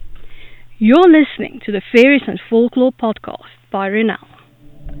You're listening to the Fairies and Folklore podcast by Renal.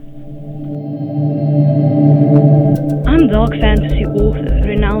 I'm dark fantasy author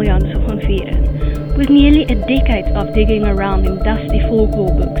Renal Jansen van Vieren. With nearly a decade of digging around in dusty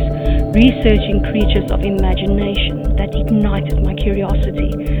folklore books, researching creatures of imagination that ignited my curiosity,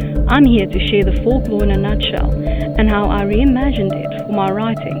 I'm here to share the folklore in a nutshell and how I reimagined it for my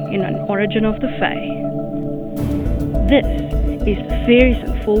writing in An Origin of the Fae. This is the Fairies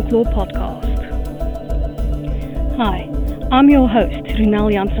and Folklore podcast. Hi, I'm your host,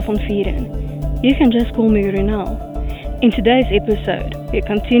 Renal Jansen van Vieren. You can just call me Renal. In today's episode, we're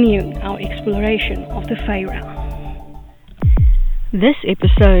continuing our exploration of the Fae realm. This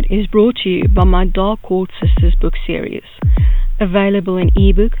episode is brought to you by my Dark Court Sisters book series, available in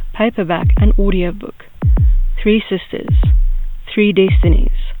ebook, paperback, and audiobook. 3 sisters, 3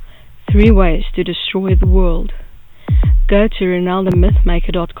 destinies, 3 ways to destroy the world. Go to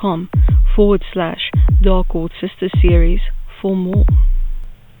renalthemythmaker.com/Dark Court Sisters series for more.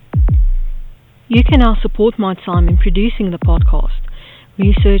 You can now support my time in producing the podcast,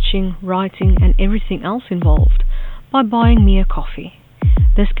 researching, writing, and everything else involved by buying me a coffee.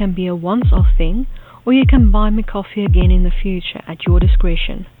 This can be a once-off thing, or you can buy me coffee again in the future at your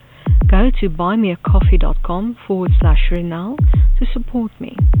discretion. Go to buymeacoffee.com/Renal to support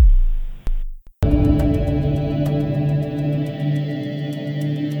me.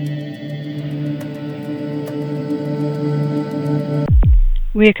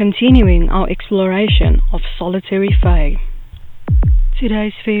 We're continuing our exploration of solitary fae.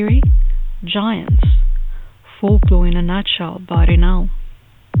 Today's fairy, giants. Folklore in a nutshell by Renal.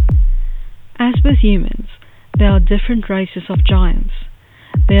 As with humans, there are different races of giants.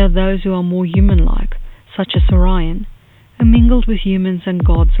 There are those who are more human-like, such as Orion, who mingled with humans and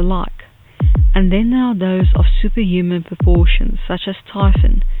gods alike. And then there are those of superhuman proportions, such as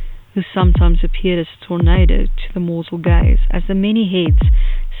Typhon, who sometimes appeared as a tornado to the mortal gaze, as the many heads,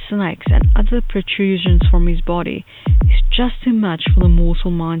 snakes, and other protrusions from his body is just too much for the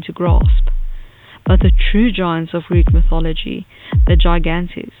mortal mind to grasp. But the true giants of Greek mythology, the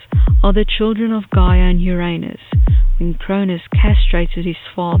Gigantes, are the children of Gaia and Uranus, when Cronus castrated his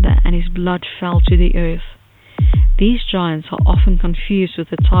father and his blood fell to the earth. These giants are often confused with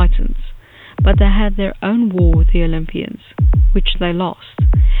the Titans, but they had their own war with the Olympians, which they lost,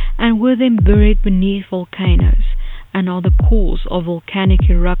 and were then buried beneath volcanoes, and are the cause of volcanic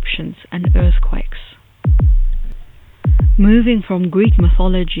eruptions and earthquakes. Moving from Greek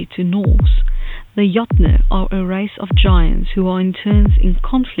mythology to Norse, the Jotnar are a race of giants who are in turns in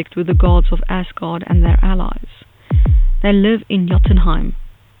conflict with the gods of Asgard and their allies. They live in Jotunheim,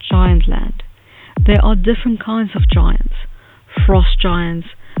 Giant Land. There are different kinds of giants: frost giants,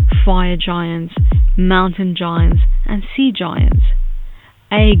 fire giants, mountain giants, and sea giants.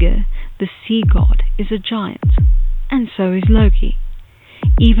 Aegir, the sea god, is a giant, and so is Loki.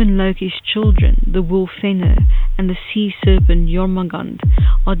 Even Loki's children, the wolf Fenrir and the sea serpent Jormungand,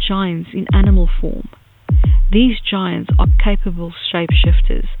 are giants in animal form. These giants are capable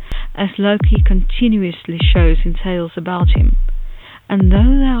shapeshifters, as Loki continuously shows in tales about him. And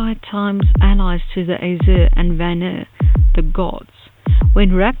though they are at times allies to the Aesir and Vanir, the gods,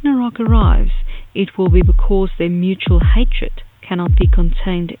 when Ragnarok arrives, it will be because their mutual hatred cannot be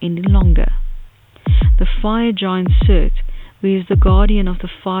contained any longer. The fire giant Surt, who is the guardian of the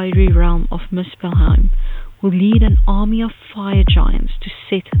fiery realm of Muspelheim, will lead an army of fire giants to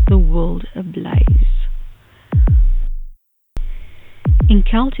set the world ablaze. In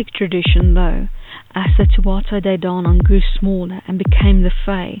Celtic tradition, though, as the Tuatha Dé Danann grew smaller and became the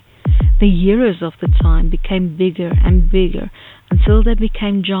Fae, the heroes of the time became bigger and bigger until they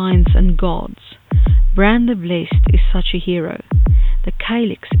became giants and gods. Bran the Blessed is such a hero. The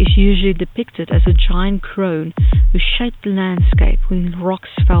calyx is usually depicted as a giant crone who shaped the landscape when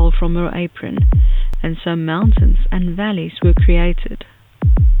rocks fell from her apron, and so mountains and valleys were created.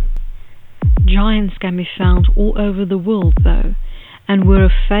 Giants can be found all over the world, though, and were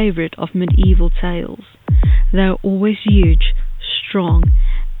a favorite of medieval tales. They are always huge, strong,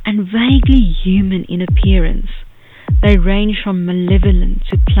 and vaguely human in appearance. They range from malevolent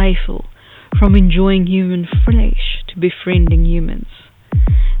to playful, from enjoying human flesh to befriending humans.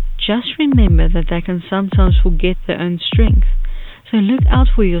 Just remember that they can sometimes forget their own strength, so look out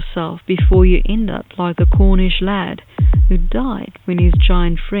for yourself before you end up like the Cornish lad who died when his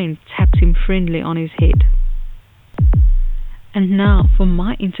giant friend tapped him friendly on his head. And now for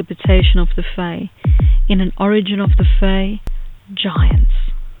my interpretation of the Fae, in An Origin of the Fae, giants.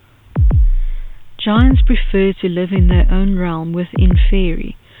 Giants prefer to live in their own realm within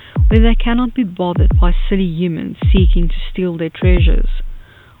fairy, where they cannot be bothered by silly humans seeking to steal their treasures.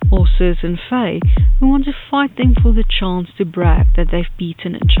 Also, certain fae who want to fight them for the chance to brag that they've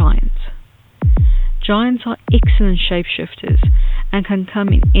beaten a giant. Giants are excellent shapeshifters and can come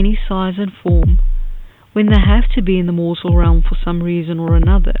in any size and form. When they have to be in the mortal realm for some reason or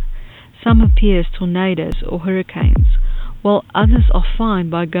another, some appear as tornadoes or hurricanes, while others are fine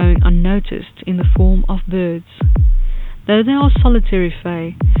by going unnoticed in the form of birds. Though they are solitary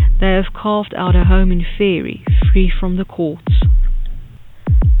fae, they have carved out a home in fairy, free from the courts.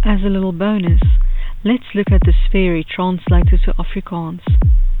 As a little bonus, let's look at this fairy translated to Afrikaans.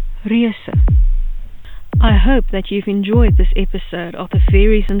 Reuse. I hope that you've enjoyed this episode of the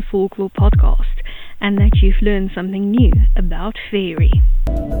Fairies and Folklore podcast and that you've learned something new about fairy.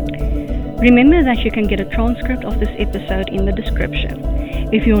 Remember that you can get a transcript of this episode in the description.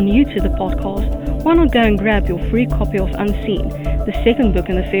 If you're new to the podcast, why not go and grab your free copy of Unseen, the second book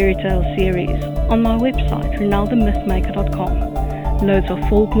in the fairy tale series, on my website, RenaldoMythmaker.com. Loads of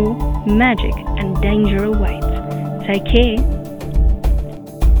folklore, magic, and danger await. Take care.